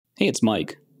Hey, it's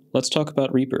Mike. Let's talk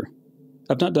about Reaper.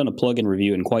 I've not done a plugin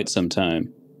review in quite some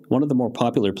time. One of the more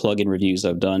popular plugin reviews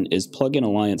I've done is Plugin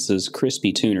Alliance's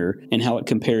Crispy Tuner and how it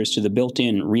compares to the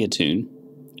built-in ReaTune.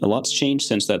 A lot's changed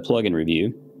since that plugin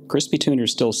review. Crispy Tuner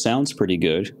still sounds pretty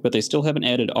good, but they still haven't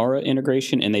added Aura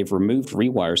integration and they've removed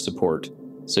rewire support.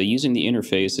 So using the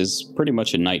interface is pretty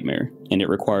much a nightmare, and it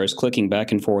requires clicking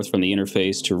back and forth from the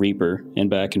interface to Reaper, and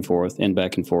back and forth, and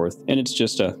back and forth, and it's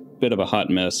just a bit of a hot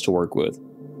mess to work with.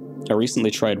 I recently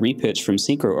tried Repitch from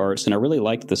SynchroArts and I really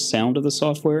liked the sound of the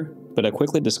software, but I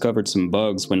quickly discovered some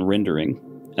bugs when rendering.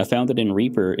 I found that in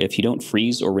Reaper, if you don't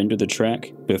freeze or render the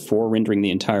track before rendering the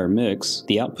entire mix,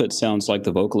 the output sounds like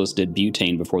the vocalist did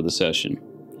butane before the session.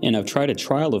 And I've tried a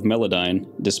trial of Melodyne.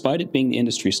 Despite it being the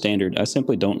industry standard, I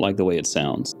simply don't like the way it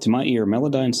sounds. To my ear,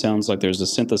 Melodyne sounds like there's a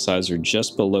synthesizer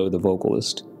just below the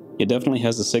vocalist. It definitely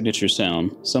has a signature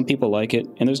sound. Some people like it,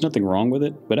 and there's nothing wrong with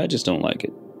it, but I just don't like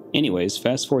it. Anyways,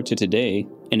 fast forward to today,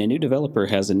 and a new developer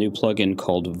has a new plugin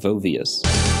called Vovious.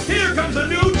 Here comes a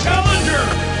new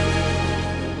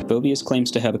challenger! Vovious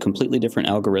claims to have a completely different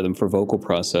algorithm for vocal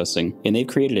processing, and they've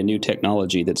created a new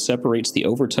technology that separates the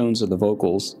overtones of the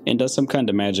vocals and does some kind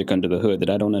of magic under the hood that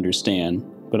I don't understand,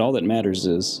 but all that matters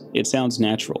is, it sounds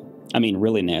natural. I mean,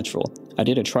 really natural. I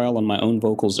did a trial on my own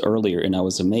vocals earlier and I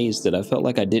was amazed that I felt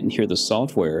like I didn't hear the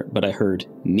software, but I heard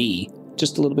me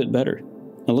just a little bit better.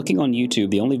 Now, looking on YouTube,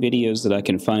 the only videos that I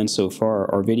can find so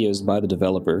far are videos by the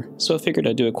developer, so I figured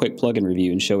I'd do a quick plugin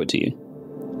review and show it to you.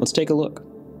 Let's take a look.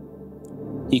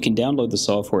 You can download the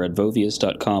software at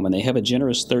Vovious.com, and they have a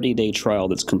generous 30-day trial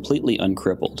that's completely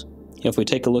uncrippled. If we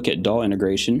take a look at DAW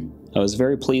integration, I was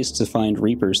very pleased to find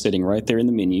Reaper sitting right there in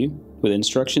the menu, with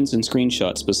instructions and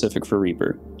screenshots specific for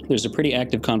Reaper. There's a pretty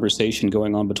active conversation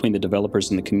going on between the developers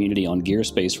and the community on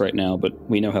GearSpace right now, but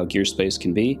we know how GearSpace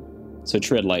can be, so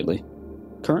tread lightly.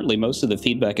 Currently, most of the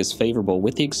feedback is favorable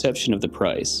with the exception of the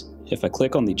price. If I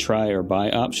click on the try or buy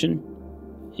option,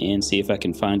 and see if I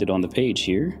can find it on the page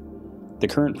here, the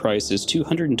current price is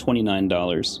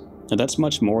 $229. Now that's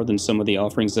much more than some of the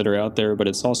offerings that are out there, but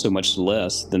it's also much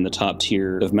less than the top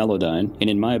tier of Melodyne, and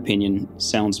in my opinion,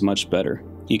 sounds much better.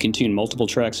 You can tune multiple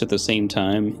tracks at the same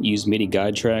time, use MIDI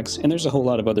guide tracks, and there's a whole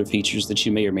lot of other features that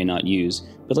you may or may not use,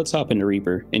 but let's hop into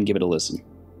Reaper and give it a listen.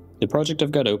 The project I've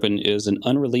got open is an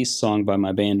unreleased song by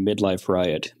my band Midlife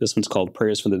Riot. This one's called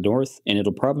Prayers for the North, and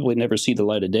it'll probably never see the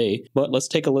light of day, but let's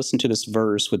take a listen to this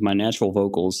verse with my natural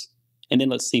vocals, and then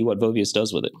let's see what Vovious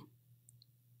does with it.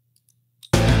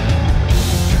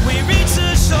 We reach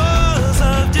the shores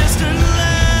of distant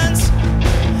lands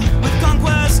with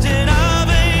conquest in our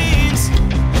veins.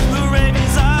 The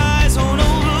raven's eyes on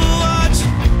overwatch,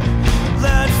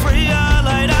 let Freya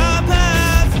light our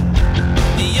path.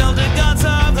 The elder gods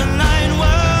of the nine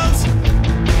worlds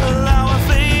allow our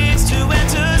fates to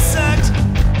intersect.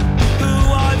 Who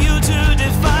are you to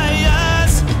defy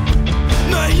us?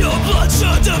 May your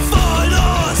bloodshed define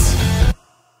us!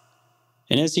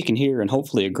 And as you can hear and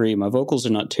hopefully agree, my vocals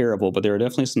are not terrible, but there are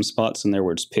definitely some spots in there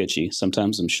where it's pitchy.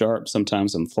 Sometimes I'm sharp,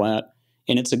 sometimes I'm flat,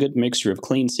 and it's a good mixture of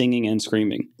clean singing and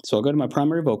screaming. So I'll go to my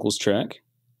primary vocals track,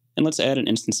 and let's add an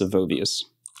instance of Vovious.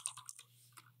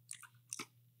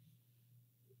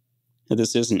 Now,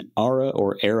 this is an Aura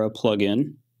or Era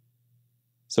plugin,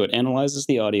 so it analyzes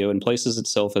the audio and places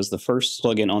itself as the first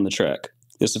plugin on the track.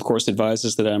 This, of course,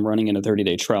 advises that I'm running in a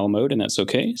 30-day trial mode, and that's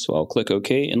okay, so I'll click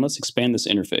OK, and let's expand this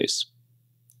interface.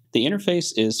 The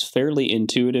interface is fairly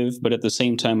intuitive, but at the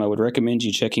same time, I would recommend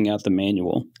you checking out the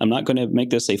manual. I'm not going to make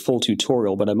this a full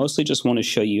tutorial, but I mostly just want to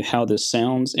show you how this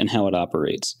sounds and how it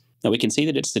operates. Now, we can see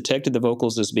that it's detected the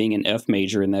vocals as being in F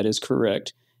major, and that is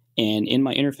correct. And in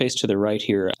my interface to the right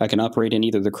here, I can operate in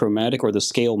either the chromatic or the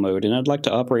scale mode, and I'd like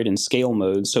to operate in scale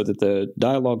mode so that the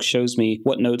dialogue shows me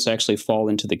what notes actually fall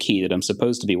into the key that I'm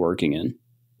supposed to be working in.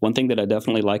 One thing that I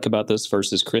definitely like about this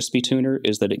versus Crispy Tuner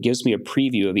is that it gives me a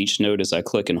preview of each note as I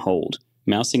click and hold.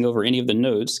 Mousing over any of the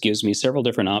notes gives me several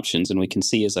different options, and we can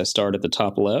see as I start at the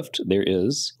top left, there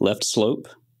is left slope,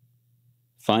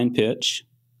 fine pitch,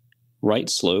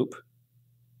 right slope,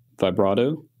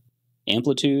 vibrato,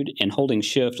 amplitude, and holding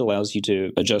shift allows you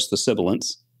to adjust the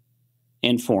sibilance,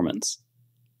 and formants.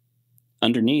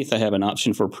 Underneath, I have an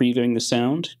option for previewing the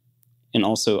sound, and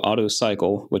also auto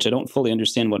cycle, which I don't fully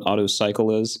understand what auto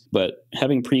cycle is, but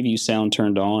having preview sound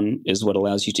turned on is what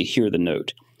allows you to hear the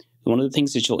note. One of the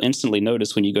things that you'll instantly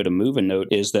notice when you go to move a note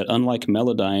is that unlike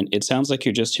Melodyne, it sounds like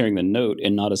you're just hearing the note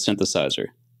and not a synthesizer.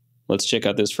 Let's check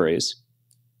out this phrase.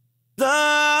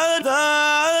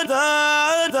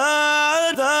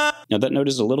 Now that note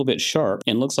is a little bit sharp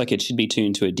and looks like it should be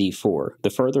tuned to a D4. The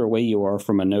further away you are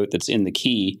from a note that's in the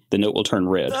key, the note will turn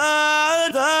red.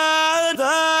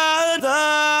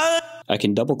 I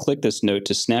can double-click this note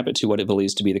to snap it to what it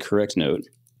believes to be the correct note,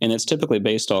 and that's typically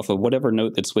based off of whatever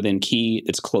note that's within key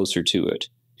that's closer to it.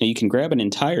 Now you can grab an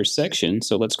entire section,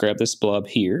 so let's grab this blob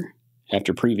here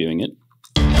after previewing it.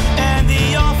 And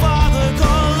the All-Father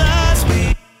called us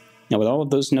we. Now with all of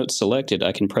those notes selected,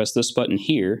 I can press this button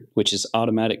here, which is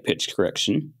automatic pitch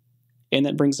correction, and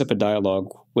that brings up a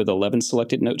dialog with 11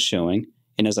 selected notes showing,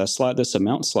 and as I slide this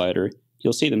amount slider,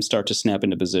 you'll see them start to snap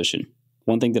into position.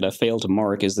 One thing that I failed to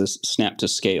mark is this snap to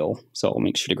scale, so I'll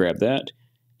make sure to grab that,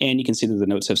 and you can see that the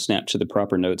notes have snapped to the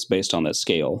proper notes based on that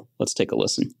scale. Let's take a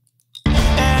listen.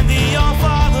 And the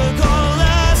All-Father called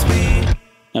us we.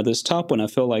 Now this top one, I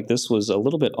feel like this was a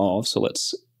little bit off, so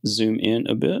let's zoom in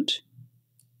a bit.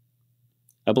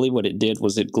 I believe what it did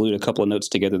was it glued a couple of notes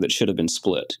together that should have been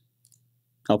split.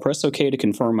 I'll press OK to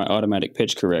confirm my automatic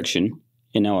pitch correction,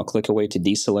 and now I'll click away to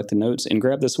deselect the notes and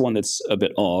grab this one that's a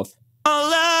bit off.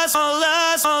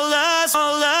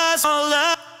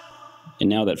 And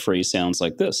now that phrase sounds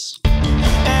like this.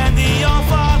 And the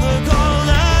All-Father called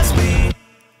us we.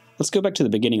 Let's go back to the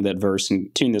beginning of that verse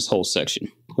and tune this whole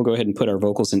section. We'll go ahead and put our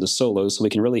vocals into solo so we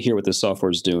can really hear what this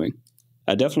software is doing.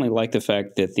 I definitely like the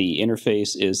fact that the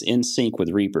interface is in sync with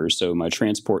Reaper, so my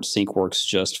transport sync works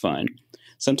just fine.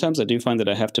 Sometimes I do find that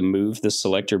I have to move this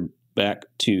selector back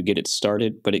to get it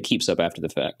started, but it keeps up after the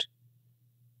fact.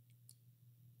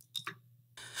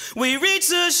 We reach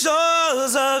the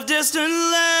shores of distant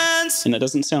lands. And that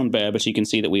doesn't sound bad, but you can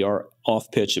see that we are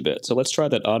off pitch a bit. So let's try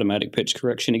that automatic pitch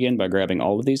correction again by grabbing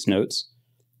all of these notes,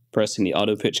 pressing the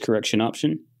auto pitch correction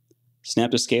option.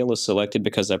 Snap to scale is selected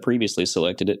because I previously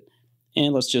selected it,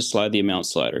 and let's just slide the amount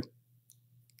slider.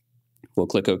 We'll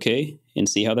click OK and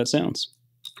see how that sounds.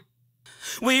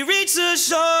 We reach the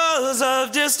shores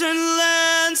of distant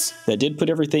lands. That did put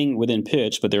everything within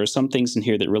pitch, but there are some things in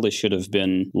here that really should have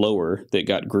been lower that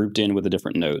got grouped in with a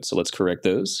different note, so let's correct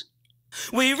those.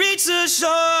 We reach the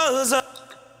shores of.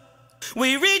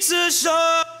 We reach the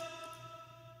shore.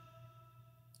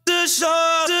 The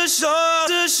shore, the shore,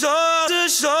 the shore, the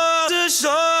shore, the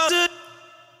shore.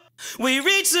 We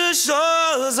reach the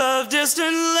shores of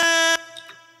distant lands.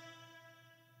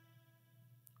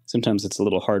 Sometimes it's a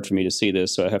little hard for me to see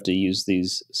this, so I have to use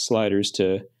these sliders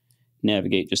to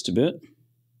navigate just a bit.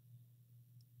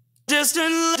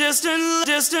 Distant, distant,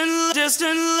 distant,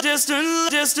 distant, distant,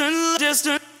 distant,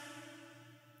 distant.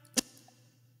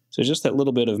 So just that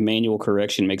little bit of manual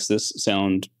correction makes this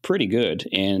sound pretty good,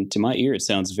 and to my ear it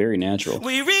sounds very natural.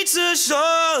 We reach the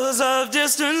shores of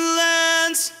distant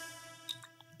lands.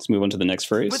 Let's move on to the next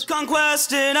phrase. With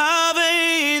conquest in our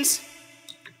veins.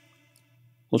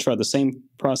 We'll try the same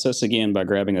process again by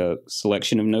grabbing a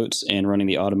selection of notes and running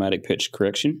the automatic pitch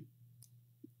correction.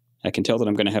 I can tell that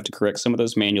I'm going to have to correct some of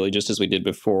those manually just as we did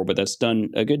before, but that's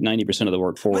done a good 90% of the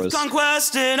work for us. With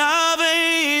conquest in our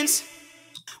veins.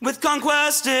 With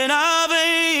conquest in our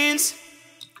veins.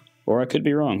 Or I could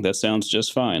be wrong. That sounds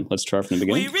just fine. Let's try from the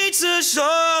beginning. We reach the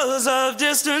shores of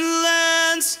distant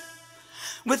lands.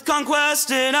 With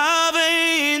conquest in our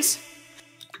veins.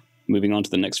 Moving on to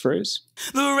the next phrase.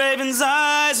 The raven's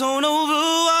eyes on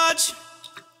overwatch.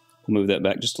 We'll move that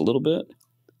back just a little bit.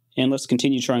 And let's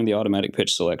continue trying the automatic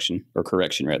pitch selection, or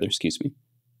correction rather, excuse me.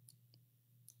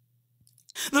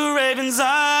 The raven's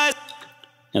eyes.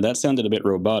 Now that sounded a bit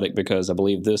robotic because I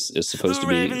believe this is supposed to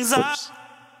be... Oops.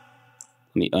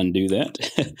 Let me undo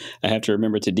that. I have to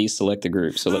remember to deselect the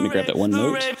group, so let me grab that one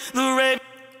note.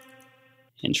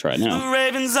 And try now. The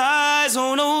raven's eyes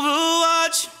on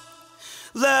overwatch.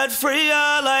 Let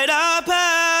Freya light our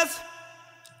path.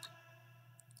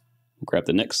 We'll grab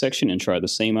the next section and try the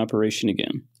same operation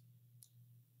again.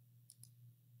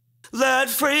 Let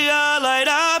Freya light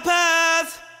our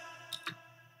path.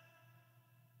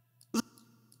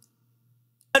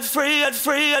 Let Freya, let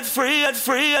Freya, let Freya, let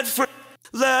Freya, let Freya.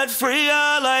 Let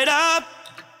Freya light our.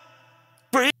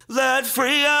 Let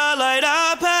Freya light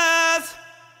our path.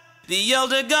 The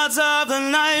elder gods of the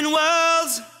 9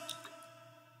 worlds.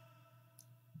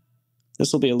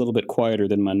 This will be a little bit quieter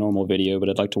than my normal video, but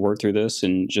I'd like to work through this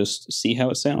and just see how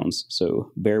it sounds.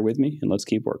 So bear with me and let's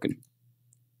keep working.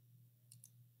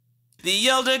 The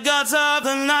elder gods of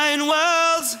the 9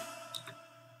 worlds.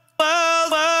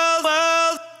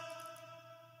 World.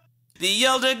 The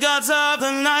elder gods of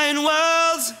the 9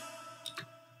 worlds.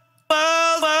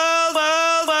 World.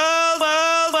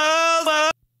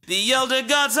 The elder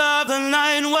gods of the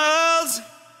 9 worlds.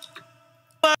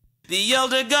 The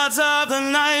elder gods of the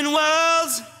 9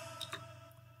 worlds.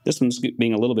 This one's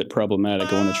being a little bit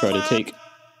problematic. I want to try to take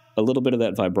a little bit of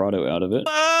that vibrato out of it.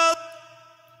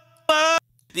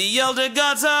 The elder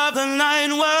gods of the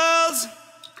 9 worlds.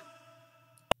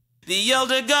 The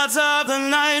elder gods of the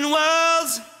 9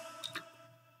 worlds.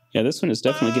 Yeah, this one is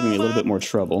definitely giving me a little bit more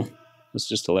trouble. Let's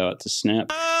just allow it to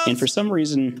snap. And for some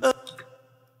reason,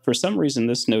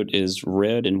 this note is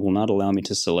red and will not allow me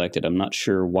to select it. I'm not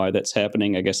sure why that's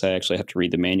happening. I guess I actually have to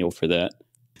read the manual for that.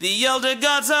 The elder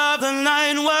gods of the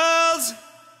 9 worlds.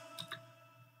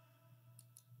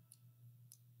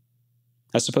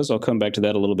 I suppose I'll come back to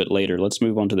that a little bit later. Let's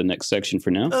move on to the next section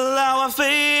for now. Allow our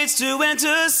fates to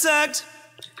intersect.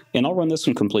 And I'll run this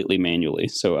one completely manually.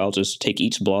 So I'll just take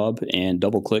each blob and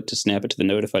double click to snap it to the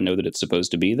note if I know that it's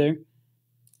supposed to be there. And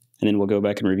then we'll go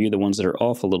back and review the ones that are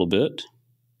off a little bit.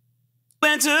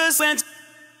 Intersect.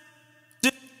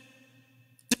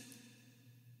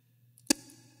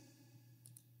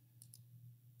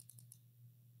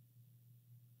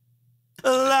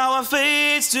 Allow our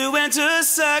fates to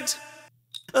intersect.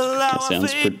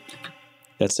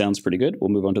 That sounds pretty good. We'll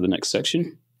move on to the next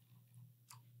section.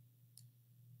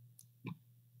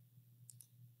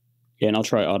 Yeah, and I'll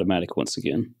try automatic once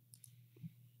again.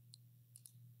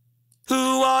 Who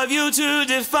are you to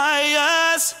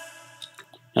defy us?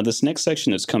 Now this next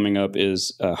section that's coming up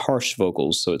is harsh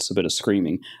vocals, so it's a bit of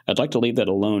screaming. I'd like to leave that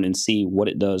alone and see what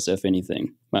it does, if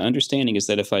anything. My understanding is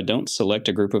that if I don't select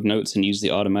a group of notes and use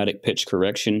the automatic pitch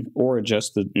correction or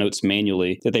adjust the notes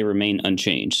manually, that they remain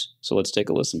unchanged. So let's take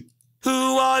a listen. Who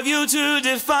are you to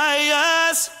defy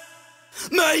us?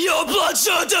 May your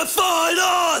bloodshed define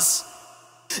us!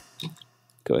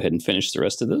 Go ahead and finish the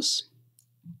rest of this.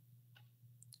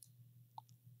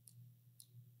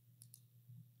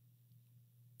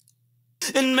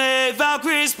 And may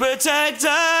Valkyries protect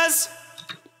us.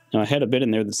 Now I had a bit in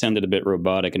there that sounded a bit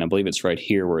robotic, and I believe it's right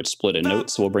here where it split a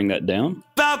note, so we'll bring that down.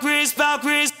 Valkyries,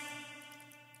 Valkyries.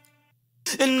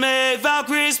 And may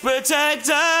Valkyries protect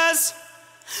us.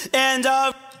 And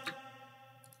our...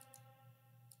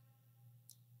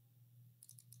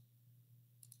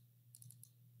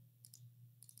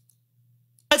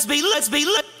 Let's be legends.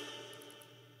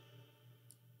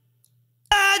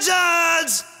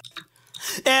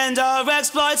 And our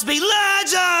exploits be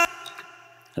legends.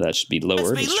 That should be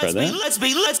lower. Let's try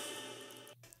that.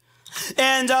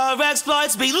 And our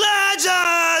exploits be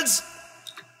legends.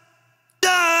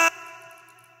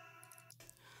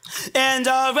 And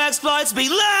our exploits be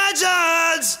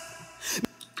legends.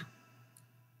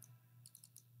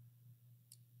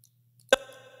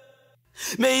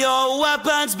 May your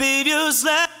weapons be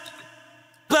useless.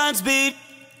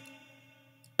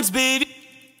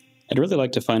 I'd really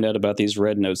like to find out about these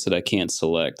red notes that I can't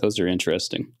select. Those are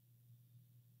interesting.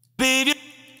 Be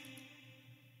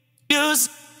useless.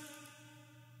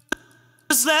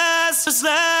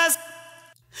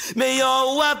 May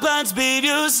your weapons be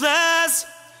useless.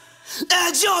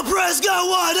 And your prayers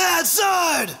go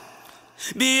unanswered.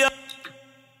 Be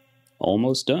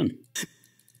almost done.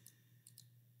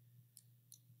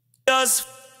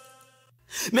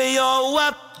 May your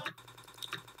weapons.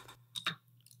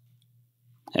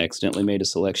 Accidentally made a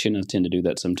selection. I tend to do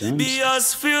that sometimes. Be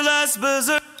us fearless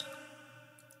berserk.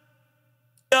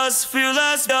 Be us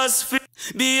fearless.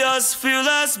 Be us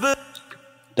fearless berserk.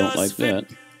 Don't like that.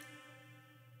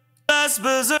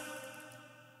 Berserk.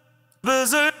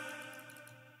 Berserk.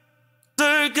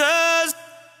 Berserkers.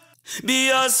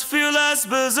 Be us fearless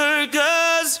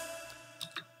berserkers.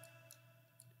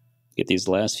 Get these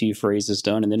last few phrases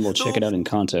done, and then we'll check it out in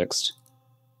context.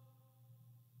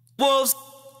 Wolves.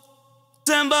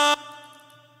 Simba,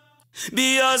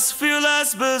 be us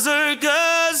fearless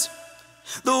berserkers.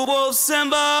 The wolf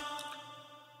Simba,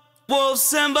 wolf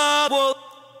Simba, wolf.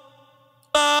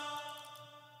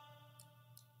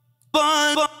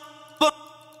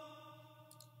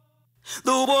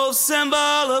 The wolf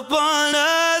symbol upon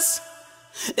us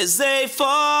as they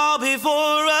fall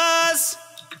before us.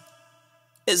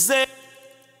 As they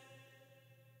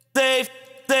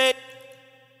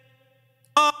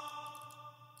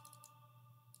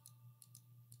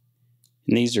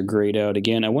And these are grayed out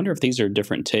again. I wonder if these are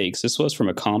different takes. This was from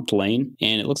a comped lane,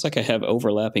 and it looks like I have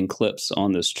overlapping clips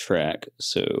on this track.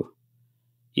 So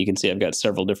you can see I've got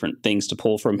several different things to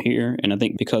pull from here. And I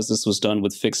think because this was done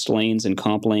with fixed lanes and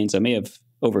comp lanes, I may have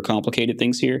overcomplicated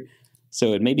things here.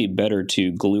 So it may be better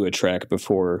to glue a track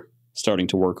before starting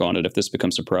to work on it if this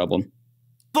becomes a problem.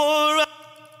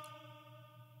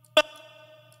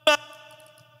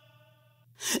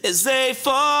 As they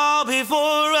fall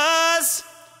before us.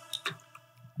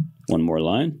 One more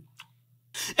line.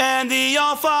 And the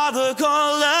All-Father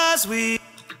call us we.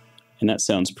 And that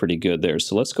sounds pretty good there.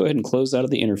 So let's go ahead and close out of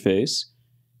the interface,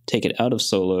 take it out of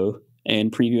solo,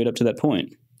 and preview it up to that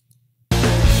point.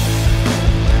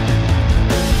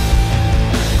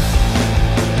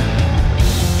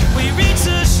 We reach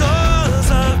the shores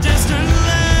of distant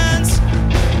lands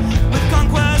with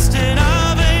conquested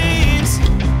of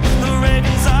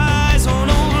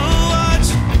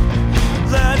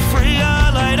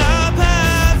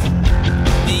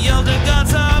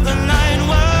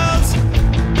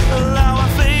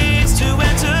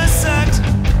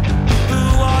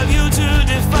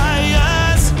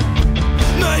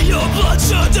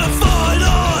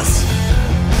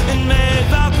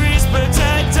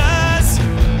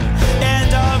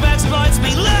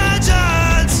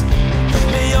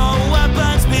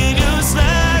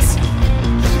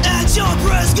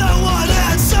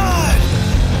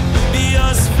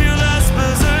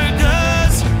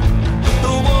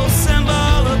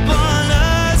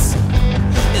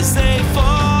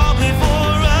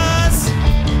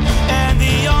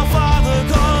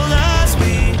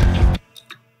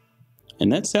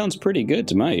And that sounds pretty good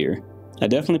to my ear. I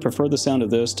definitely prefer the sound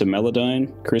of this to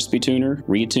Melodyne, Crispy Tuner,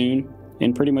 Retune,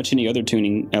 and pretty much any other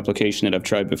tuning application that I've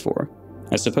tried before.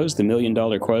 I suppose the $1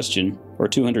 million question, or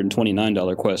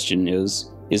 $229 question is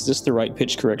this the right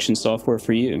pitch correction software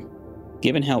for you?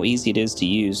 Given how easy it is to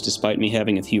use, despite me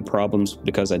having a few problems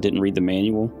because I didn't read the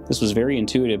manual, this was very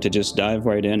intuitive to just dive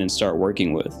right in and start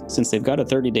working with. Since they've got a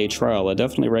 30-day trial, I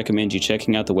definitely recommend you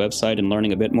checking out the website and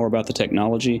learning a bit more about the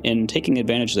technology and taking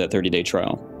advantage of that 30-day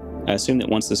trial. I assume that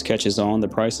once this catches on, the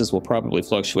prices will probably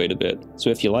fluctuate a bit, so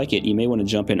if you like it, you may want to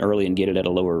jump in early and get it at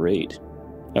a lower rate.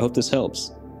 I hope this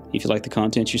helps. If you like the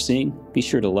content you're seeing, be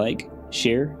sure to like,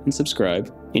 share, and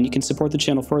subscribe, and you can support the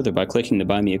channel further by clicking the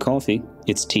Buy Me a Coffee.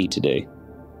 It's tea today.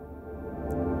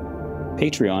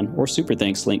 Patreon or Super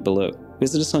Thanks link below.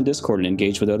 Visit us on Discord and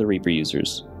engage with other Reaper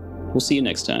users. We'll see you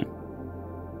next time.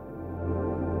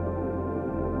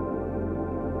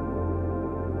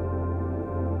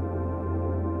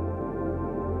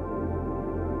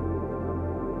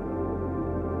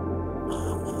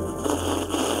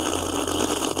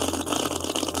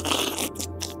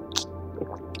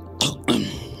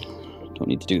 Don't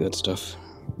need to do that stuff.